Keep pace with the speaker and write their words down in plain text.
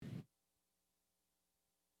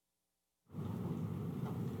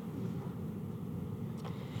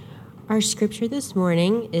Our scripture this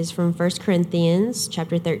morning is from 1 Corinthians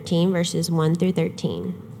chapter 13, verses 1 through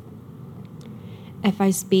 13. If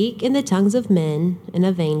I speak in the tongues of men and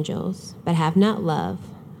of angels, but have not love,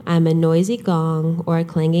 I am a noisy gong or a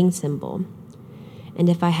clanging cymbal. And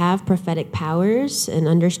if I have prophetic powers and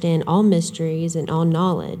understand all mysteries and all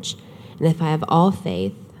knowledge, and if I have all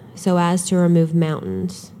faith, so as to remove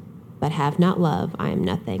mountains, but have not love, I am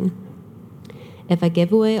nothing. If I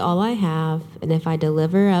give away all I have, and if I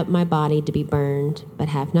deliver up my body to be burned, but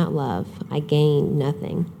have not love, I gain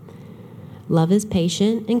nothing. Love is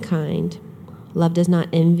patient and kind. Love does not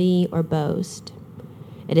envy or boast.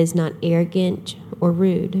 It is not arrogant or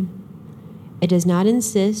rude. It does not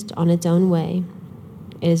insist on its own way.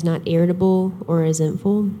 It is not irritable or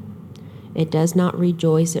resentful. It does not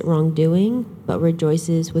rejoice at wrongdoing, but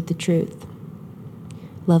rejoices with the truth.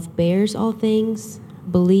 Love bears all things,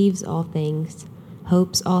 believes all things,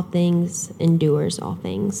 hopes all things, endures all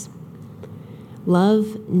things.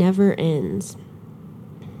 Love never ends.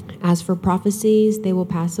 As for prophecies, they will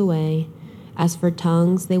pass away. As for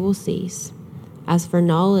tongues, they will cease. As for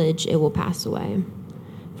knowledge, it will pass away.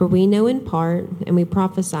 For we know in part, and we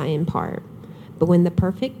prophesy in part. But when the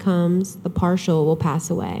perfect comes, the partial will pass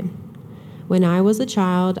away. When I was a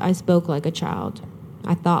child, I spoke like a child.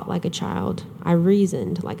 I thought like a child. I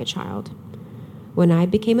reasoned like a child. When I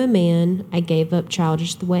became a man, I gave up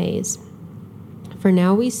childish ways. For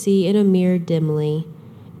now we see in a mirror dimly,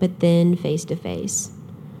 but then face to face.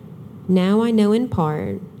 Now I know in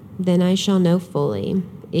part, then I shall know fully,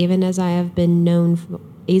 even as I have been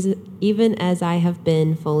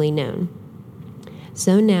fully known.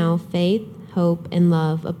 So now faith, hope, and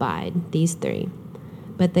love abide, these three.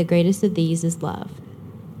 But the greatest of these is love.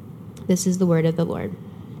 This is the word of the Lord.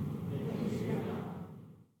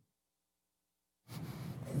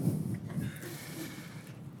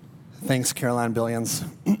 Thanks, Caroline Billions.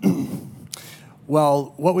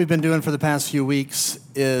 Well, what we've been doing for the past few weeks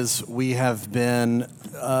is we have been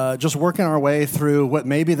just working our way through what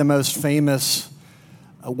may be the most famous,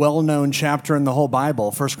 well-known chapter in the whole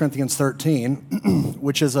Bible, 1 Corinthians 13,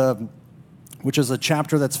 which is a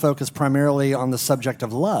chapter that's focused primarily on the subject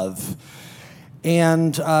of love.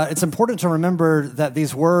 And it's important to remember that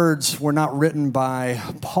these words were not written by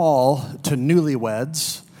Paul to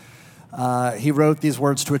newlyweds. He wrote these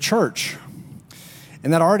words to a church.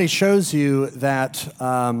 And that already shows you that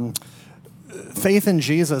faith in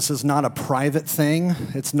Jesus is not a private thing.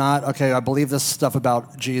 It's not, okay, I believe this stuff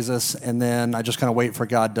about Jesus, and then I just kind of wait for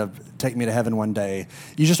God to take me to heaven one day.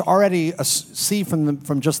 You just already see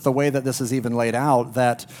from just the way that this is even laid out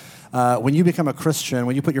that when you become a Christian,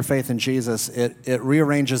 when you put your faith in Jesus, it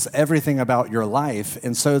rearranges everything about your life,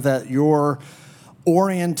 and so that your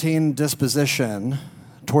orienting disposition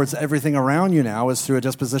towards everything around you now is through a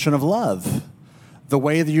disposition of love. The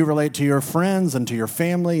way that you relate to your friends and to your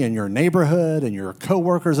family and your neighborhood and your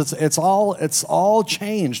coworkers, it's all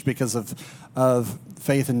changed because of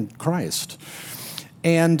faith in Christ.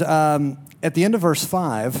 And at the end of verse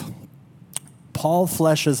 5, Paul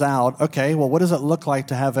fleshes out, okay, well, what does it look like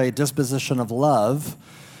to have a disposition of love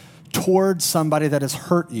towards somebody that has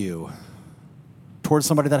hurt you, towards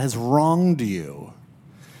somebody that has wronged you?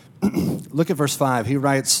 Look at verse 5. He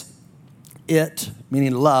writes, it,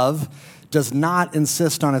 meaning love, does not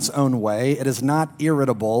insist on its own way. It is not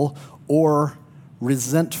irritable or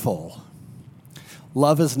resentful.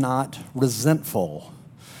 Love is not resentful.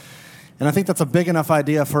 And I think that's a big enough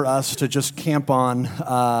idea for us to just camp on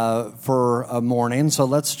for a morning. So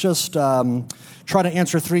let's just try to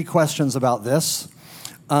answer 3 questions about this.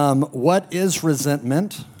 What is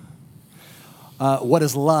resentment? What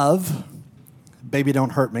is love? Baby,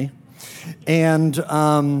 don't hurt me. And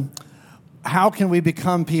how can we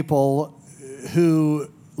become people who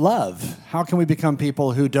love? How can we become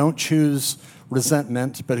people who don't choose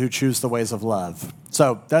resentment, but who choose the ways of love?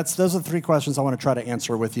 So those are the 3 questions I want to try to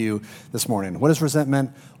answer with you this morning. What is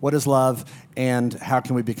resentment? What is love? And how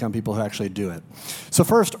can we become people who actually do it? So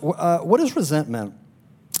first, what is resentment?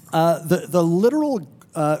 The literal,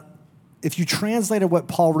 if you translated what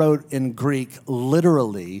Paul wrote in Greek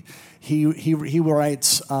literally, he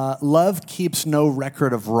writes, love keeps no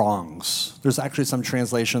record of wrongs. There's actually some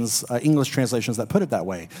translations, English translations, that put it that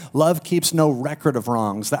way. Love keeps no record of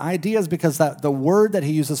wrongs. The idea is because that the word that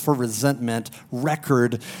he uses for resentment,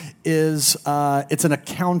 record, is it's an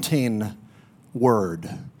accounting word.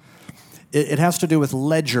 It has to do with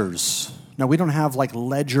ledgers. Now, we don't have like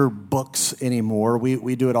ledger books anymore.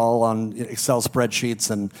 We do it all on Excel spreadsheets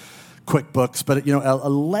and QuickBooks, but a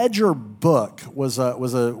ledger book was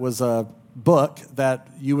a book that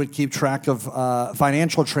you would keep track of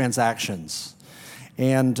financial transactions,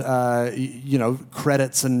 and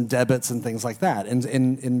credits and debits and things like that.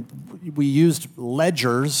 And we used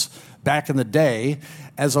ledgers back in the day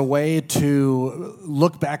as a way to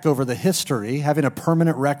look back over the history, having a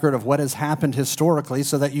permanent record of what has happened historically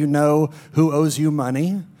so that you know who owes you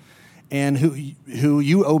money and who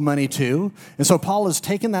you owe money to. And so Paul has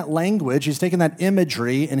taken that language, he's taken that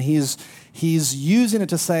imagery, and he's using it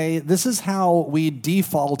to say, this is how we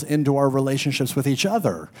default into our relationships with each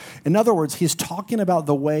other. In other words, he's talking about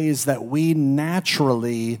the ways that we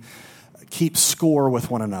naturally keep score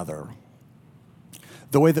with one another.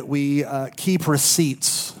 The way that we keep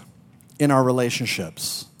receipts in our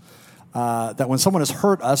relationships. That when someone has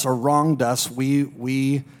hurt us or wronged us,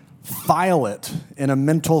 we file it in a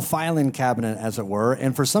mental filing cabinet, as it were.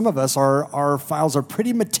 And for some of us, our files are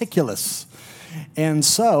pretty meticulous. And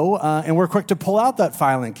so, and we're quick to pull out that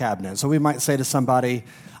filing cabinet. So we might say to somebody,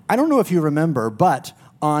 I don't know if you remember, but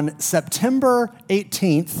on September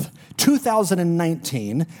 18th,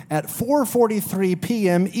 2019, at 4:43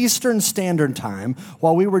 p.m. Eastern Standard Time,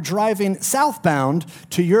 while we were driving southbound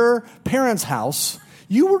to your parents' house,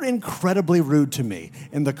 you were incredibly rude to me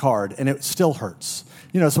in the card, and it still hurts.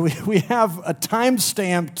 So we have a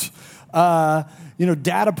time-stamped,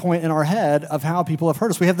 data point in our head of how people have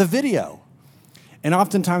hurt us. We have the video. And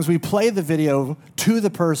oftentimes we play the video to the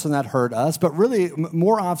person that hurt us, but really,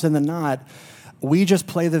 more often than not, we just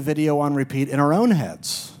play the video on repeat in our own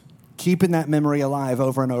heads, keeping that memory alive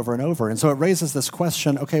over and over and over. And so it raises this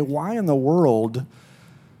question, okay, why in the world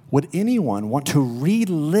would anyone want to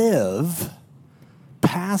relive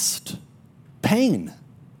past pain?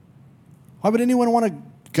 Why would anyone want to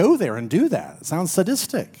go there and do that? It sounds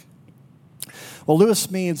sadistic. Well, Lewis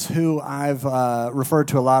Smedes, who I've referred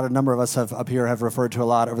to a lot, a number of us up here have referred to a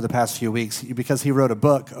lot over the past few weeks, because he wrote a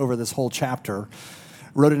book over this whole chapter,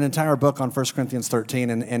 wrote an entire book on 1 Corinthians 13,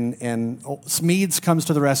 and Smedes comes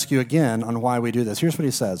to the rescue again on why we do this. Here's what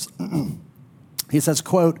he says. He says,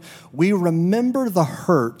 quote, "We remember the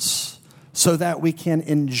hurts so that we can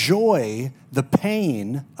enjoy the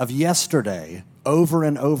pain of yesterday over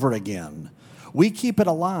and over again. We keep it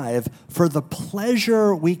alive for the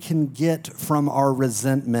pleasure we can get from our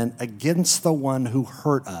resentment against the one who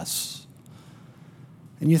hurt us."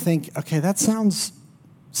 And you think, okay, that sounds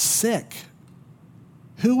sick.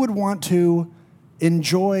 Who would want to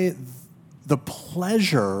enjoy the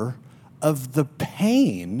pleasure of the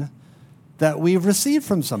pain that we've received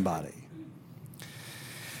from somebody?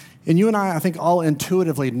 And you and I think, all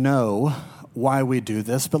intuitively know why we do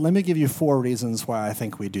this, but let me give you 4 reasons why I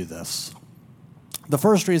think we do this. The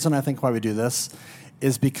first reason I think why we do this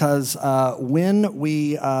is because when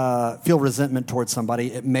we feel resentment towards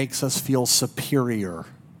somebody, it makes us feel superior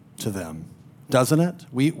to them, doesn't it?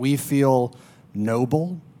 We feel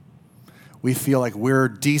noble. We feel like we're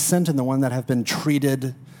decent and the one that have been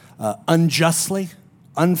treated unjustly,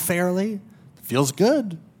 unfairly. It feels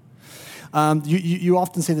good. You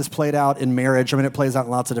often see this played out in marriage. I mean, it plays out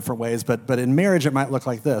in lots of different ways, but in marriage it might look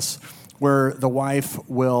like this, where the wife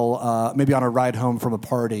will, maybe on a ride home from a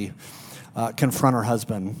party, confront her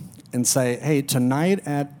husband and say, hey, tonight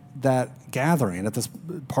at that gathering, at this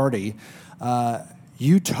party,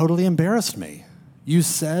 you totally embarrassed me. You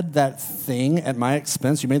said that thing at my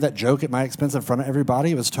expense. You made that joke at my expense in front of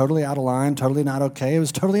everybody. It was totally out of line, totally not okay. It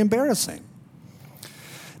was totally embarrassing.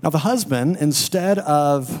 Now, the husband, instead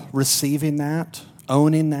of receiving that,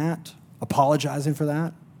 owning that, apologizing for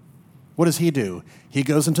that, what does he do? He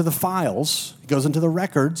goes into the files, he goes into the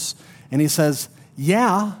records, and he says,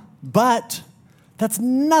 yeah, but that's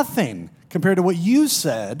nothing compared to what you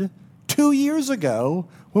said 2 years ago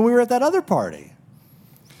when we were at that other party.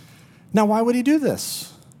 Now, why would he do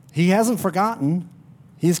this? He hasn't forgotten.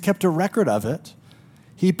 He's kept a record of it.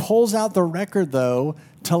 He pulls out the record, though,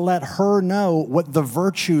 to let her know what the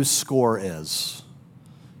virtue score is.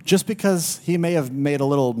 Just because he may have made a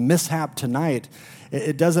little mishap tonight,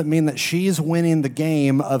 it doesn't mean that she's winning the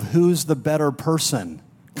game of who's the better person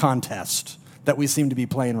contest that we seem to be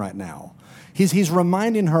playing right now. He's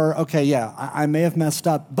reminding her, okay, yeah, I may have messed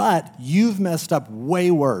up, but you've messed up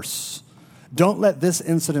way worse. Don't let this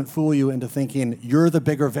incident fool you into thinking you're the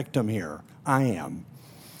bigger victim here. I am.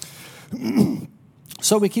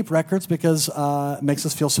 So we keep records because it makes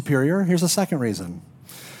us feel superior. Here's a second reason.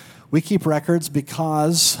 We keep records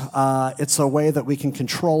because it's a way that we can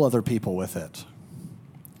control other people with it.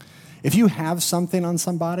 If you have something on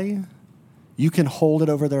somebody, you can hold it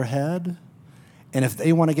over their head, and if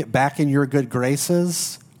they want to get back in your good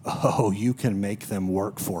graces, you can make them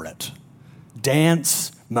work for it.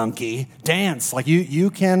 Dance, monkey, dance. Like you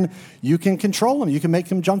can control them. You can make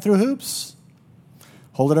them jump through hoops.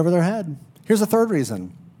 Hold it over their head. Here's a third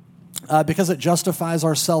reason. because it justifies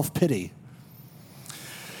our self-pity.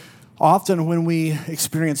 Often when we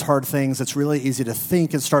experience hard things, it's really easy to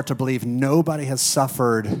think and start to believe nobody has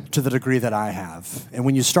suffered to the degree that I have. And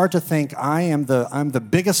when you start to think I'm the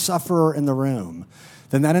biggest sufferer in the room,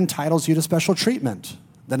 then that entitles you to special treatment.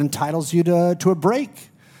 That entitles you to a break.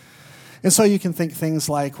 And so you can think things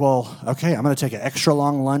like, well, okay, I'm going to take an extra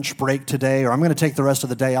long lunch break today, or I'm going to take the rest of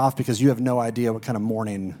the day off because you have no idea what kind of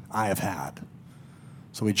morning I have had.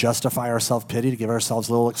 So we justify our self-pity to give ourselves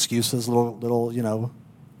little excuses, little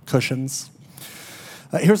cushions.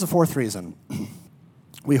 Here's the fourth reason.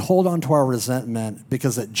 We hold on to our resentment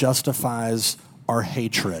because it justifies our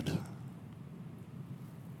hatred.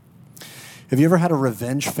 Have you ever had a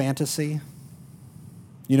revenge fantasy?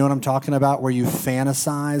 You know what I'm talking about? Where you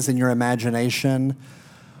fantasize in your imagination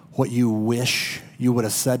what you wish you would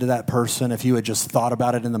have said to that person if you had just thought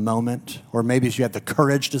about it in the moment. Or maybe if you had the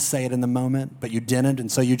courage to say it in the moment, but you didn't.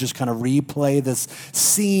 And so you just kind of replay this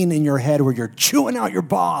scene in your head where you're chewing out your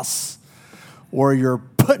boss or you're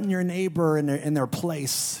putting your neighbor in their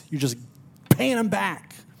place. You're just paying them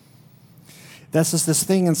back. That's just this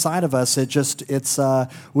thing inside of us.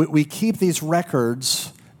 We keep these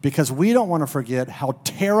records because we don't want to forget how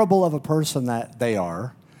terrible of a person that they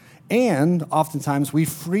are. And oftentimes we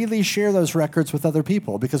freely share those records with other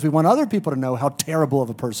people because we want other people to know how terrible of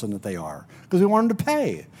a person that they are because we want them to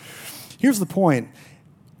pay. Here's the point.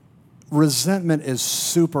 Resentment is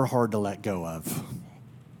super hard to let go of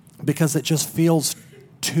because it just feels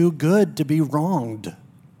too good to be wronged.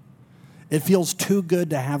 It feels too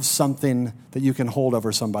good to have something that you can hold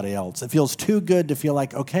over somebody else. It feels too good to feel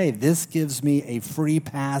like, okay, this gives me a free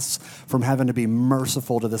pass from having to be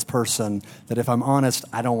merciful to this person that, if I'm honest,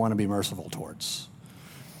 I don't want to be merciful towards.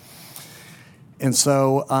 And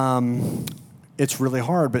so it's really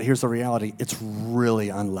hard, but here's the reality. It's really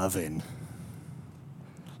unloving.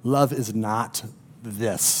 Love is not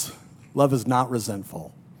this. Love is not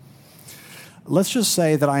resentful. Let's just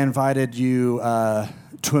say that I invited you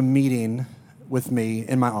to a meeting with me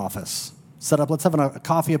in my office. Let's have a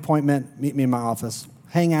coffee appointment, meet me in my office,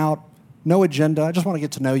 hang out, no agenda. I just want to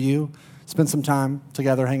get to know you, spend some time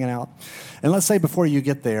together hanging out. And let's say before you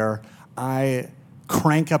get there, I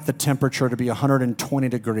crank up the temperature to be 120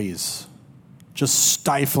 degrees, just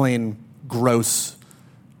stifling, gross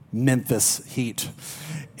Memphis heat.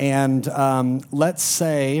 And let's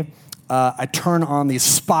say I turn on these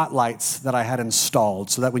spotlights that I had installed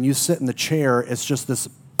so that when you sit in the chair, it's just this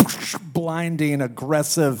blinding,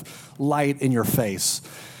 aggressive light in your face.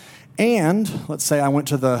 And let's say I went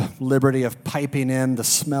to the liberty of piping in the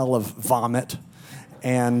smell of vomit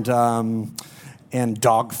and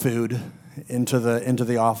dog food into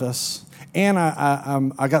the office. And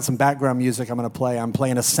I got some background music I'm going to play. I'm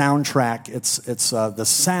playing a soundtrack. It's the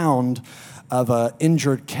sound of an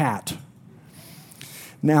injured cat.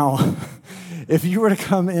 Now, if you were to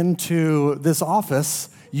come into this office,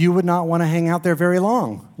 you would not want to hang out there very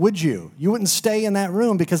long, would you? You wouldn't stay in that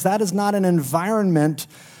room because that is not an environment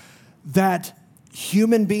that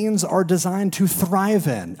human beings are designed to thrive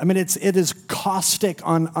in. I mean, it is caustic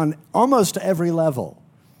on almost every level.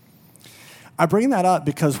 I bring that up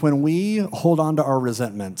because when we hold on to our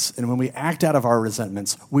resentments and when we act out of our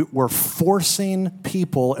resentments, we're forcing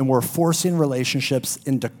people and we're forcing relationships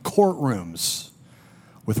into courtrooms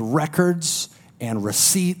with records and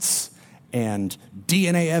receipts and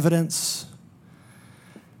DNA evidence.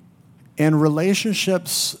 And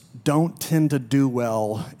relationships don't tend to do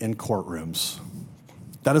well in courtrooms.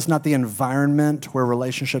 That is not the environment where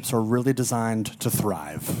relationships are really designed to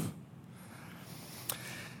thrive.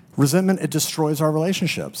 Resentment, it destroys our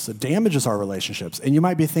relationships. It damages our relationships. And you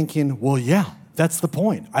might be thinking, well, yeah, that's the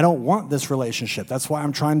point. I don't want this relationship. That's why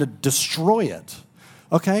I'm trying to destroy it.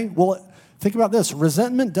 Okay, well, think about this.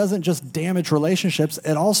 Resentment doesn't just damage relationships.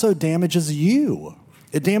 It also damages you.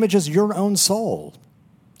 It damages your own soul.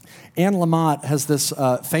 Anne Lamott has this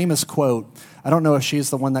famous quote. I don't know if she's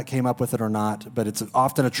the one that came up with it or not, but it's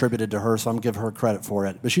often attributed to her, so I'm going to give her credit for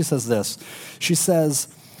it. But she says this. She says,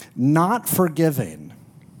 not forgiving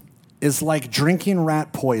is like drinking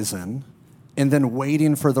rat poison and then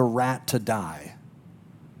waiting for the rat to die.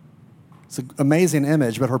 It's an amazing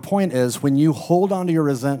image, but her point is when you hold on to your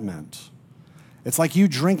resentment, it's like you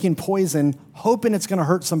drinking poison, hoping it's going to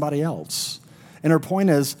hurt somebody else. And her point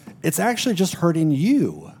is, it's actually just hurting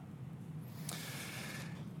you.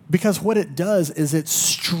 Because what it does is it's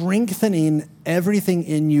strengthening everything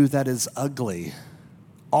in you that is ugly.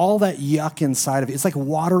 All that yuck inside of you. It's like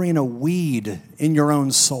watering a weed in your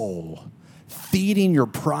own soul. feeding your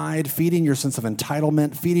pride, feeding your sense of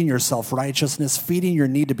entitlement, feeding your self-righteousness, feeding your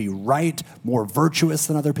need to be right, more virtuous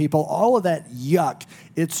than other people, all of that yuck,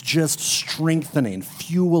 it's just strengthening,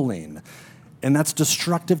 fueling, and that's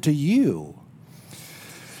destructive to you.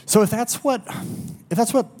 So if that's what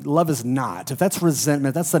love is not, if that's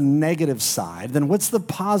resentment, that's the negative side, then what's the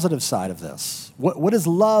positive side of this? What does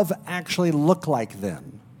love actually look like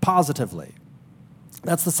then, positively?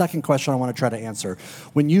 That's the second question I want to try to answer.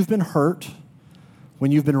 When you've been hurt,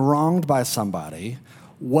 when you've been wronged by somebody,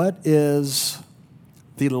 what is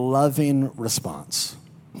the loving response?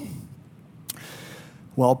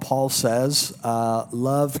 Well, Paul says,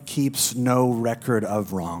 love keeps no record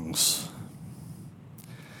of wrongs.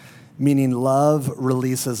 Meaning love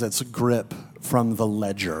releases its grip from the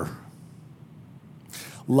ledger.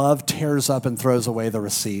 Love tears up and throws away the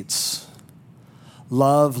receipts.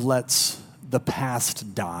 Love lets the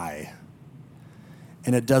past die.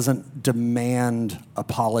 And it doesn't demand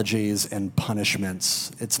apologies and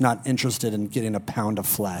punishments. It's not interested in getting a pound of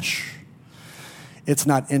flesh. It's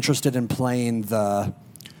not interested in playing the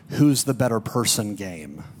who's the better person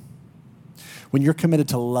game. When you're committed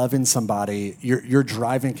to loving somebody, your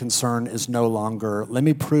driving concern is no longer, let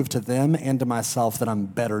me prove to them and to myself that I'm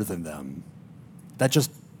better than them. That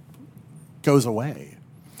just goes away.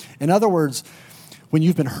 In other words, when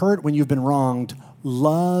you've been hurt, when you've been wronged,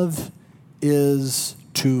 love is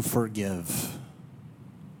to forgive.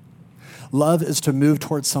 Love is to move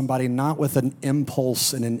towards somebody not with an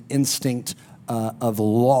impulse and an instinct of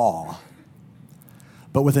law,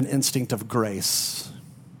 but with an instinct of grace.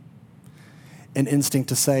 An instinct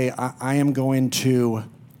to say, I am going to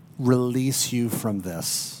release you from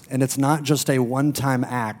this. And it's not just a one-time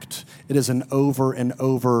act. It is an over and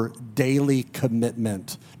over daily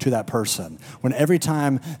commitment to that person. When every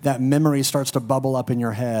time that memory starts to bubble up in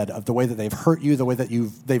your head of the way that they've hurt you, the way that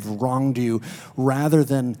they've wronged you, rather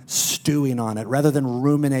than stewing on it, rather than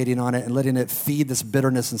ruminating on it and letting it feed this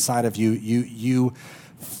bitterness inside of you, you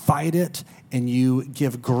fight it and you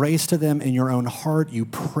give grace to them in your own heart. You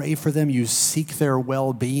pray for them. You seek their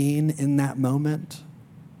well-being in that moment.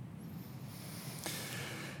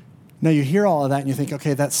 Now, you hear all of that and you think,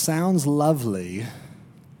 okay, that sounds lovely,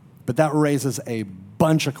 but that raises a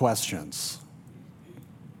bunch of questions.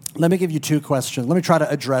 Let me give you two questions. Let me try to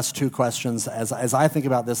address two questions as I think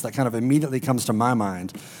about this that kind of immediately comes to my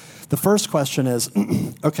mind. The first question is,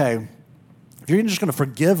 okay, if you're just going to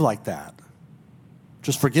forgive like that,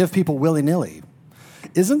 just forgive people willy-nilly,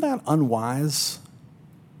 isn't that unwise?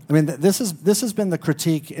 I mean, this has been the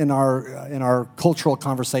critique in our cultural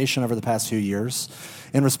conversation over the past few years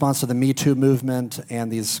in response to the Me Too movement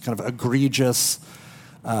and these kind of egregious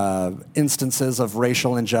instances of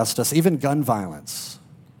racial injustice, even gun violence.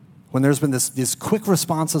 When there's been these quick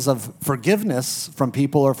responses of forgiveness from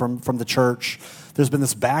people or from the church, there's been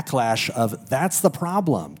this backlash of that's the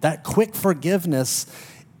problem. That quick forgiveness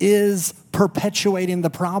is perpetuating the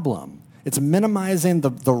problem. It's minimizing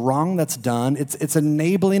the wrong that's done. It's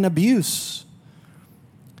enabling abuse.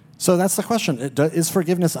 So that's the question. Is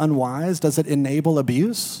forgiveness unwise? Does it enable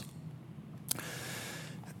abuse?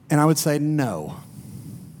 And I would say no.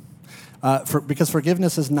 Because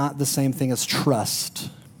forgiveness is not the same thing as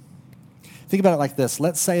trust. Think about it like this.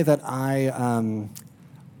 Let's say that I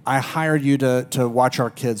hired you to watch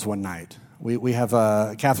our kids one night. We have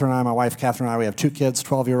Catherine and I, my wife Catherine and I, we have two kids,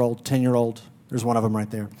 12-year-old, 10-year-old. There's one of them right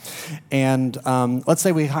there. And let's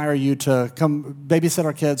say we hire you to come babysit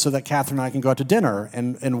our kids so that Catherine and I can go out to dinner.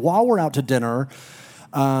 And while we're out to dinner,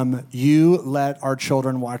 you let our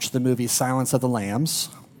children watch the movie Silence of the Lambs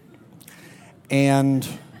and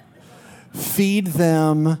feed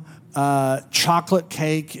them chocolate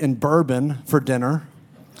cake and bourbon for dinner.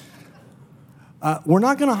 We're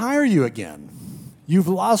not going to hire you again. You've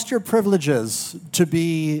lost your privileges to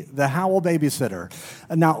be the Howell babysitter.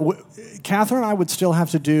 Now, Catherine and I would still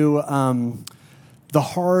have to do the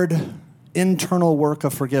hard internal work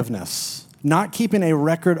of forgiveness. Not keeping a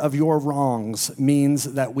record of your wrongs means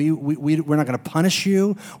that we're not going to punish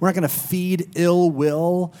you. We're not going to feed ill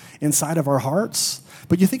will inside of our hearts.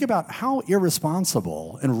 But you think about how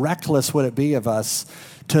irresponsible and reckless would it be of us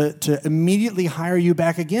to immediately hire you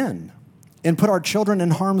back again and put our children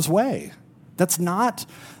in harm's way. That's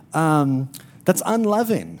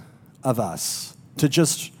unloving of us to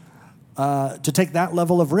just to take that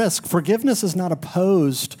level of risk. Forgiveness is not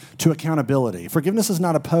opposed to accountability. Forgiveness is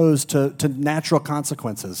not opposed to natural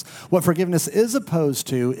consequences. What forgiveness is opposed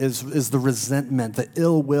to is the resentment, the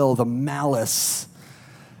ill will, the malice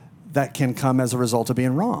that can come as a result of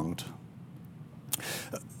being wronged.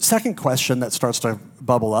 Second question that starts to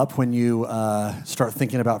bubble up when you start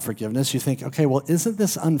thinking about forgiveness, you think, okay, well, isn't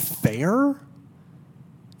this unfair?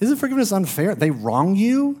 Isn't forgiveness unfair? They wrong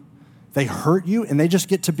you, they hurt you, and they just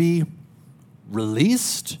get to be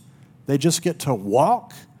released. They just get to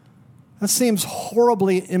walk. That seems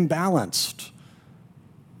horribly imbalanced.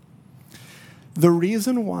 The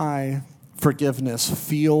reason why forgiveness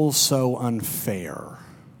feels so unfair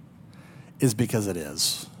is because it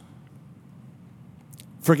is.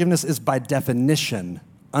 Forgiveness is by definition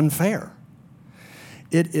unfair.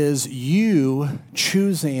 It is you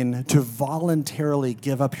choosing to voluntarily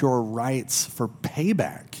give up your rights for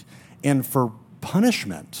payback and for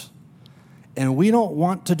punishment. And we don't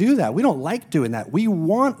want to do that. We don't like doing that. We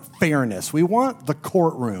want fairness. We want the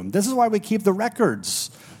courtroom. This is why we keep the records.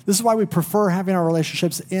 This is why we prefer having our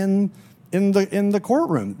relationships in the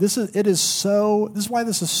courtroom. This is why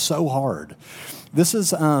this is so hard. This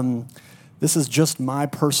is just my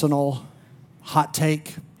personal hot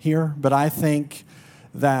take here, but I think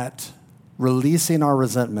that releasing our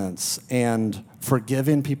resentments and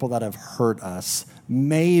forgiving people that have hurt us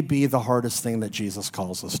may be the hardest thing that Jesus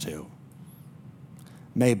calls us to.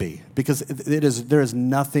 Maybe, because there is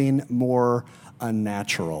nothing more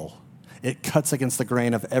unnatural. It cuts against the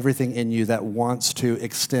grain of everything in you that wants to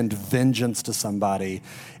extend vengeance to somebody.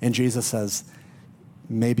 And Jesus says,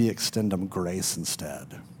 maybe extend them grace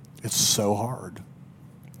instead. It's so hard.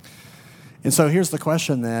 And so here's the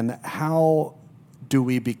question then, how do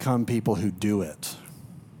we become people who do it?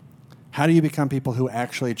 How do you become people who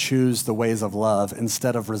actually choose the ways of love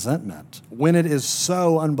instead of resentment when it is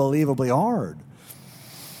so unbelievably hard?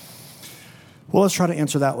 Well, let's try to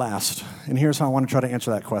answer that last. And here's how I want to try to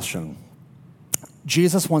answer that question.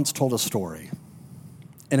 Jesus once told a story,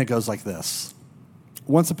 and it goes like this.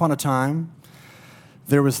 Once upon a time,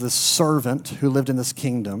 there was this servant who lived in this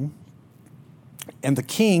kingdom, and the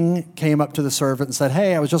king came up to the servant and said,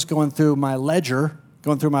 hey, I was just going through my ledger,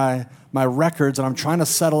 going through my records, and I'm trying to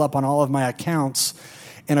settle up on all of my accounts.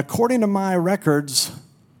 And according to my records,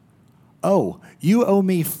 you owe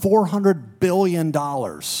me $400 billion.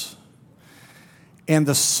 And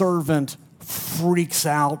the servant freaks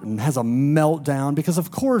out and has a meltdown because,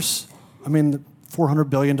 of course, $400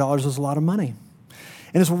 billion is a lot of money.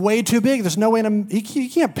 And it's way too big. There's no way he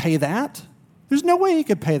can't pay that. There's no way he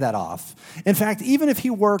could pay that off. In fact, even if he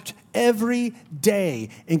worked every day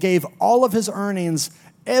and gave all of his earnings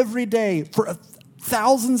every day for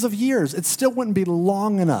thousands of years, it still wouldn't be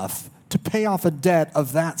long enough to pay off a debt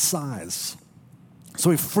of that size. So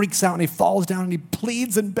he freaks out and he falls down and he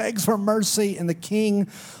pleads and begs for mercy. And the king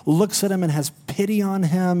looks at him and has pity on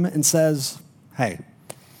him and says, hey,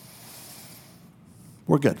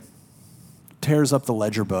 we're good. Tears up the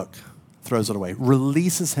ledger book, throws it away,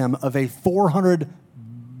 releases him of a $400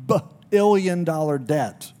 billion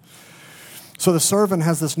debt. So the servant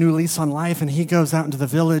has this new lease on life and he goes out into the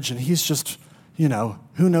village and he's just,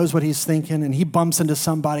 who knows what he's thinking. And he bumps into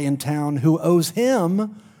somebody in town who owes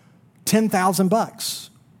him $10,000,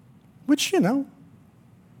 which,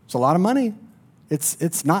 it's a lot of money.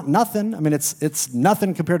 It's not nothing. It's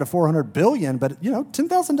nothing compared to $400 billion, but,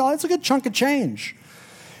 $10,000, it's a good chunk of change.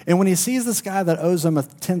 And when he sees this guy that owes him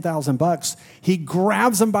 $10,000, he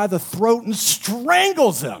grabs him by the throat and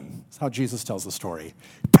strangles him. That's how Jesus tells the story.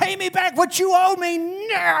 Pay me back what you owe me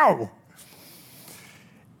now.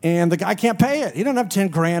 And the guy can't pay it. He doesn't have 10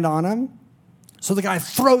 grand on him. So the guy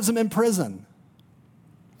throws him in prison.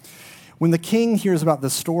 When the king hears about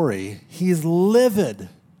this story, he's livid.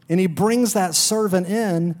 And he brings that servant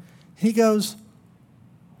in. He goes,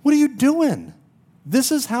 what are you doing?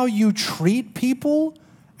 This is how you treat people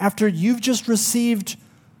after you've just received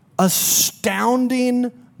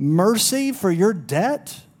astounding mercy for your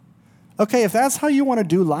debt? Okay, if that's how you want to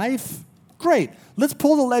do life, great. Let's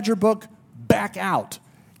pull the ledger book back out.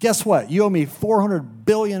 Guess what? You owe me $400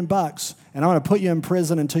 billion, and I'm going to put you in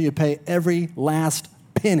prison until you pay every last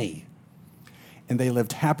penny. And they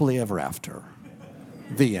lived happily ever after.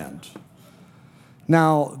 The end.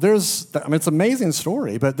 Now, it's an amazing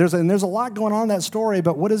story, but there's a lot going on in that story,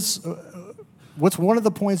 but what's one of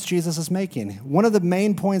the points Jesus is making? One of the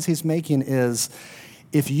main points he's making is,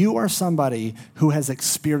 if you are somebody who has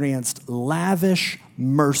experienced lavish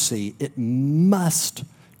mercy, it must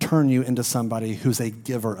turn you into somebody who's a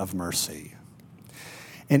giver of mercy.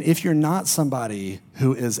 And if you're not somebody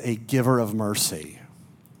who is a giver of mercy,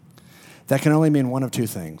 that can only mean one of two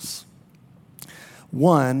things.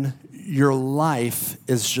 One, your life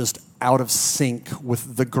is just out of sync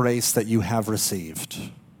with the grace that you have received.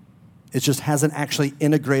 It just hasn't actually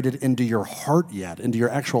integrated into your heart yet, into your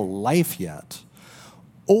actual life yet.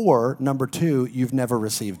 Or, number two, you've never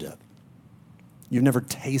received it. You've never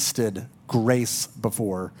tasted grace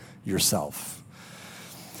before yourself.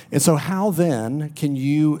 And so how then can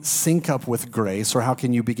you sync up with grace, or how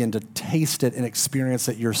can you begin to taste it and experience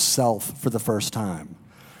it yourself for the first time?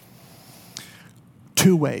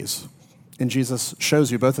 Two ways. And Jesus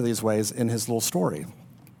shows you both of these ways in his little story.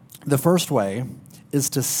 The first way is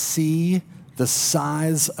to see the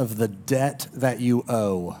size of the debt that you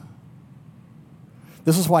owe.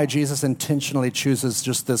 This is why Jesus intentionally chooses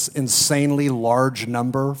just this insanely large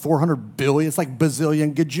number, 400 billion. It's like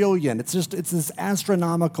bazillion, gajillion. It's this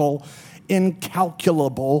astronomical,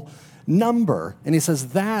 incalculable number. And he says,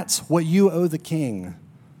 that's what you owe the king.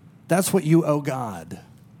 That's what you owe God.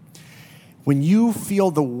 When you feel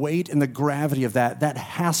the weight and the gravity of that, that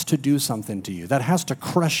has to do something to you. That has to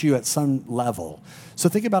crush you at some level. So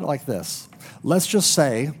think about it like this. Let's just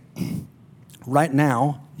say, right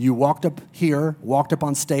now, you walked up here, walked up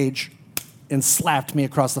on stage, and slapped me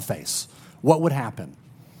across the face. What would happen?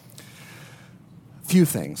 Few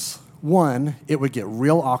things. One, it would get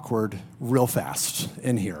real awkward real fast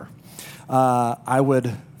in here. I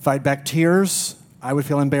would fight back tears. I would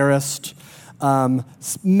feel embarrassed.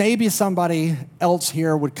 Maybe somebody else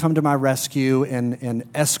here would come to my rescue and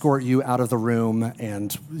escort you out of the room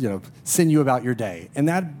and send you about your day. And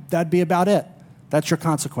that'd be about it. That's your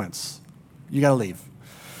consequence. You got to leave.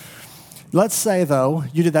 Let's say, though,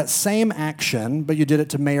 you did that same action, but you did it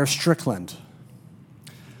to Mayor Strickland.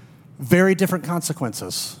 Very different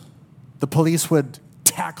consequences. The police would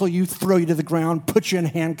tackle you, throw you to the ground, put you in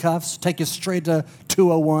handcuffs, take you straight to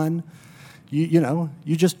 201.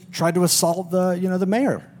 You just tried to assault the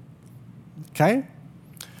mayor. Okay?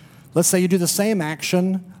 Let's say you do the same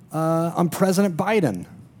action on President Biden.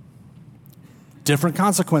 Different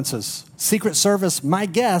consequences. Secret Service, my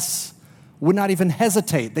guess, would not even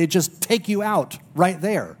hesitate. They just take you out right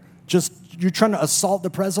there. Just, you're trying to assault the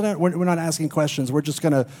president? We're not asking questions. We're just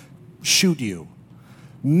going to shoot you.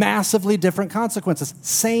 Massively different consequences.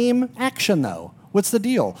 Same action, though. What's the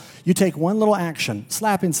deal? You take one little action,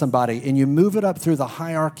 slapping somebody, and you move it up through the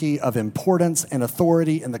hierarchy of importance and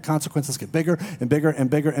authority, and the consequences get bigger and bigger and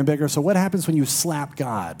bigger and bigger. So what happens when you slap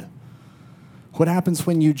God? What happens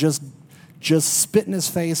when you just spit in his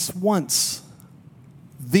face once?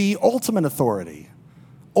 The ultimate authority,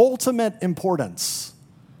 ultimate importance.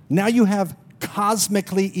 Now you have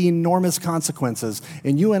cosmically enormous consequences.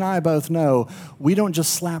 And you and I both know we don't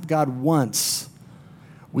just slap God once.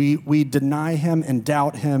 We deny him and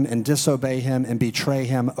doubt him and disobey him and betray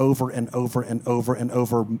him over and over and over and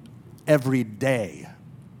over every day.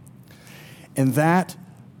 And that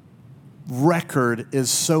record is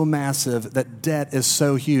so massive, that debt is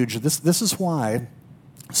so huge. This is why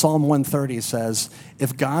Psalm 130 says,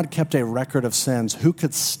 if God kept a record of sins, who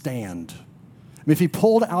could stand? I mean, if he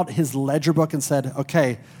pulled out his ledger book and said,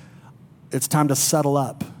 okay, it's time to settle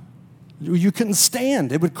up, you couldn't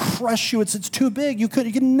stand. It would crush you. It's too big. You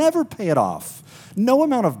could never pay it off. No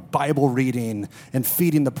amount of Bible reading and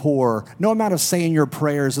feeding the poor, no amount of saying your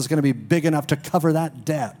prayers is going to be big enough to cover that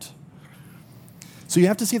debt. So you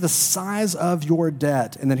have to see the size of your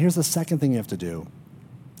debt. And then here's the second thing you have to do.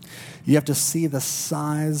 You have to see the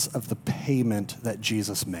size of the payment that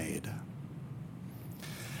Jesus made.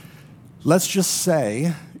 Let's just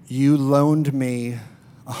say you loaned me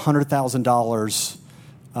 $100,000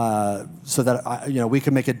 so that we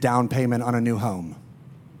can make a down payment on a new home.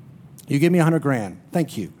 You give me $100,000.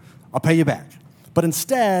 Thank you. I'll pay you back. But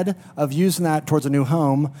instead of using that towards a new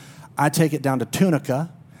home, I take it down to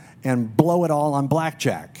Tunica and blow it all on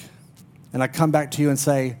blackjack. And I come back to you and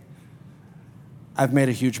say, I've made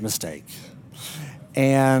a huge mistake.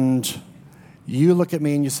 And you look at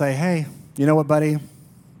me and you say, hey, you know what, buddy?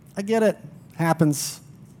 I get it. Happens.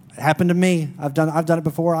 It happened to me. I've done it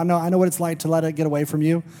before. I know what it's like to let it get away from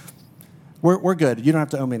you. We're good. You don't have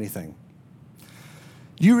to owe me anything.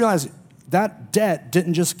 You realize that debt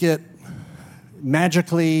didn't just get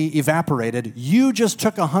magically evaporated. You just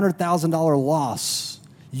took a $100,000 loss.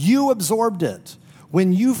 You absorbed it.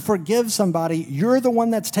 When you forgive somebody, you're the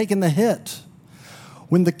one that's taking the hit.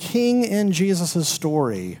 When the king in Jesus'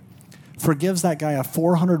 story forgives that guy a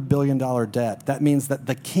 $400 billion debt, that means that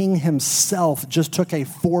the king himself just took a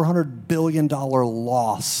 $400 billion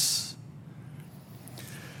loss.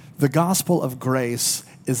 The gospel of grace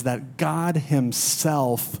is that God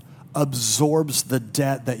himself absorbs the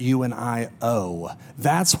debt that you and I owe.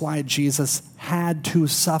 That's why Jesus had to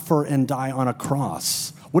suffer and die on a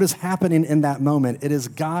cross. What is happening in that moment? It is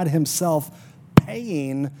God himself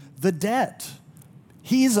paying the debt.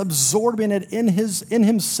 He's absorbing it in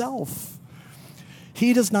himself.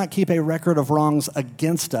 He does not keep a record of wrongs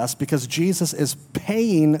against us because Jesus is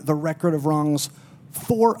paying the record of wrongs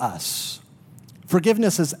for us.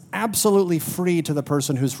 Forgiveness is absolutely free to the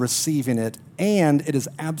person who's receiving it, and it is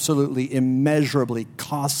absolutely immeasurably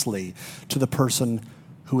costly to the person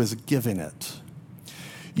who is giving it.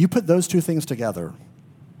 You put those two things together,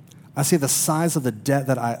 I see the size of the debt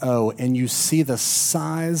that I owe, and you see the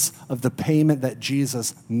size of the payment that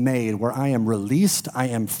Jesus made, where I am released, I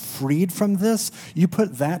am freed from this. You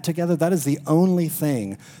put that together, that is the only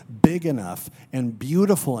thing big enough and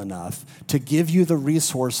beautiful enough to give you the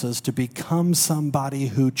resources to become somebody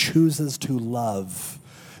who chooses to love.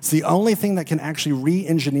 It's the only thing that can actually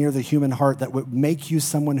re-engineer the human heart that would make you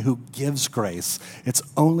someone who gives grace. It's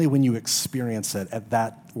only when you experience it at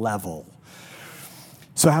that level.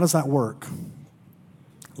 So how does that work?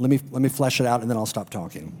 Let me flesh it out, and then I'll stop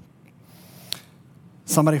talking.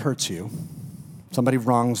 Somebody hurts you. Somebody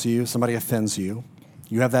wrongs you. Somebody offends you.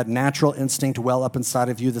 You have that natural instinct well up inside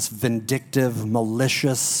of you, this vindictive,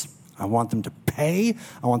 malicious, I want them to pay.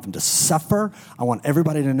 I want them to suffer. I want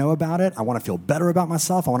everybody to know about it. I want to feel better about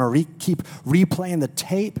myself. I want to keep replaying the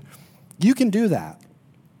tape. You can do that.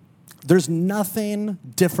 There's nothing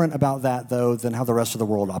different about that, though, than how the rest of the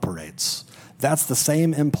world operates. That's the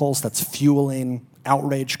same impulse that's fueling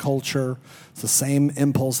outrage culture. It's the same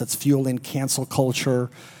impulse that's fueling cancel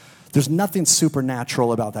culture. There's nothing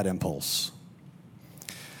supernatural about that impulse.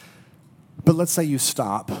 But let's say you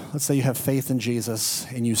stop. Let's say you have faith in Jesus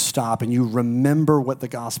and you stop and you remember what the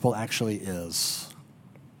gospel actually is.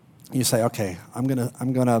 You say, okay, I'm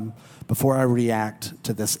gonna before I react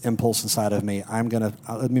to this impulse inside of me,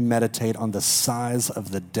 let me meditate on the size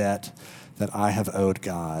of the debt that I have owed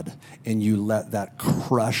God, and you let that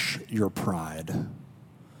crush your pride. And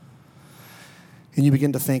you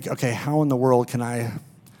begin to think, okay, how in the world can I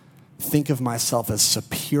think of myself as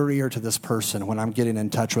superior to this person when I'm getting in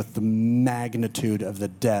touch with the magnitude of the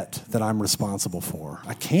debt that I'm responsible for?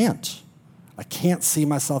 I can't see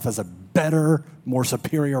myself as a better, more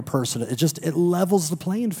superior person. It levels the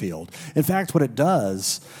playing field. In fact, what it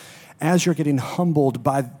does, as you're getting humbled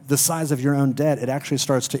by the size of your own debt, it actually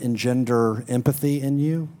starts to engender empathy in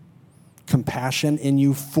you, compassion in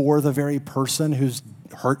you for the very person who's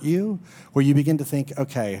hurt you, where you begin to think,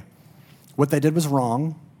 okay, what they did was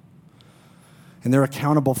wrong, and they're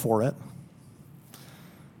accountable for it,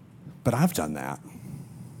 but I've done that.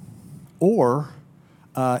 Or,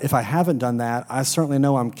 if I haven't done that, I certainly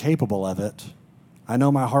know I'm capable of it. I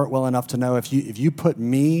know my heart well enough to know if you put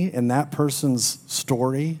me in that person's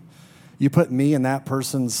story, you put me in that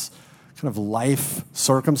person's kind of life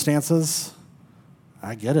circumstances,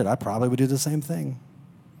 I get it. I probably would do the same thing.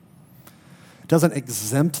 It doesn't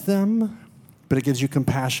exempt them, but it gives you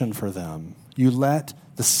compassion for them. You let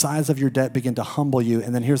the size of your debt begin to humble you.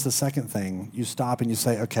 And then here's the second thing. You stop and you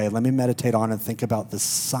say, okay, let me meditate on and think about the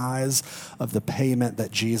size of the payment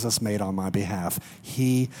that Jesus made on my behalf.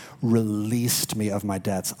 He released me of my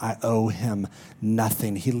debts. I owe him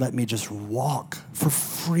nothing. He let me just walk for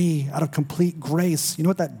free out of complete grace. You know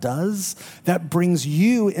what that does? That brings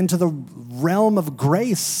you into the realm of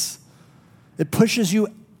grace. It pushes you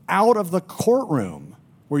out of the courtroom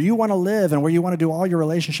where you want to live and where you want to do all your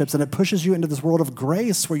relationships, and it pushes you into this world of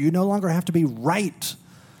grace where you no longer have to be right.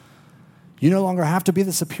 You no longer have to be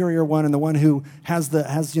the superior one and the one who has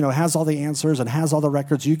all the answers and has all the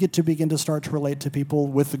records. You get to begin to start to relate to people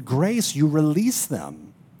with grace. You release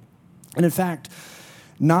them. And in fact,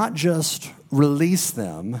 not just release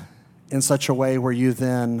them in such a way where you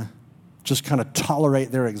then just kind of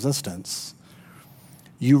tolerate their existence.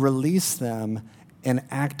 You release them and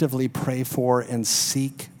actively pray for and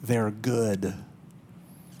seek their good.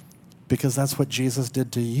 Because that's what Jesus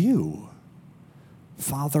did to you.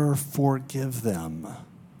 Father, forgive them.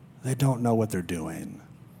 They don't know what they're doing.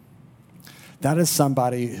 That is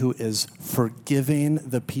somebody who is forgiving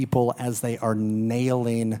the people as they are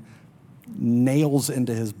nailing nails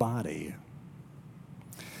into his body.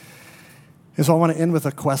 And so I want to end with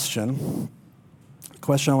a question. The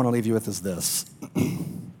question I want to leave you with is this.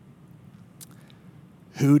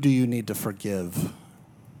 Who do you need to forgive?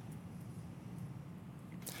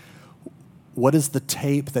 What is the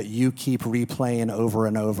tape that you keep replaying over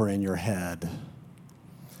and over in your head?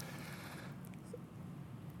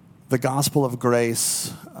 The gospel of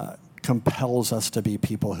grace compels us to be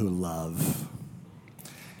people who love.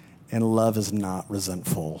 And love is not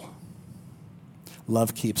resentful.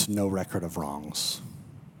 Love keeps no record of wrongs.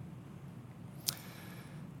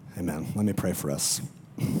 Amen. Let me pray for us.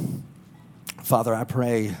 Father, I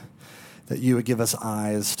pray that you would give us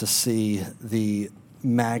eyes to see the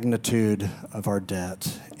magnitude of our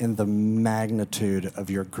debt and the magnitude of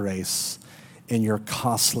your grace and your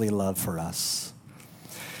costly love for us.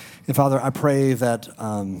 And Father, I pray that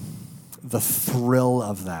the thrill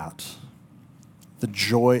of that the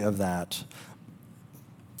joy of that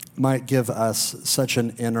might give us such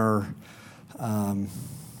an inner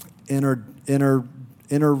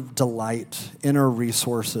delight, inner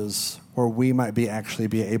resources, where we might actually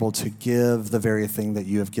be able to give the very thing that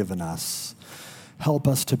you have given us. Help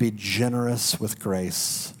us to be generous with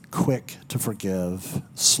grace, quick to forgive,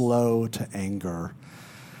 slow to anger.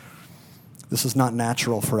 This is not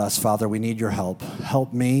natural for us, Father. We need your help.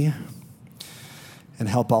 Help me and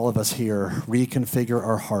help all of us here reconfigure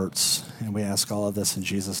our hearts. And we ask all of this in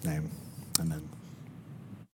Jesus' name. Amen.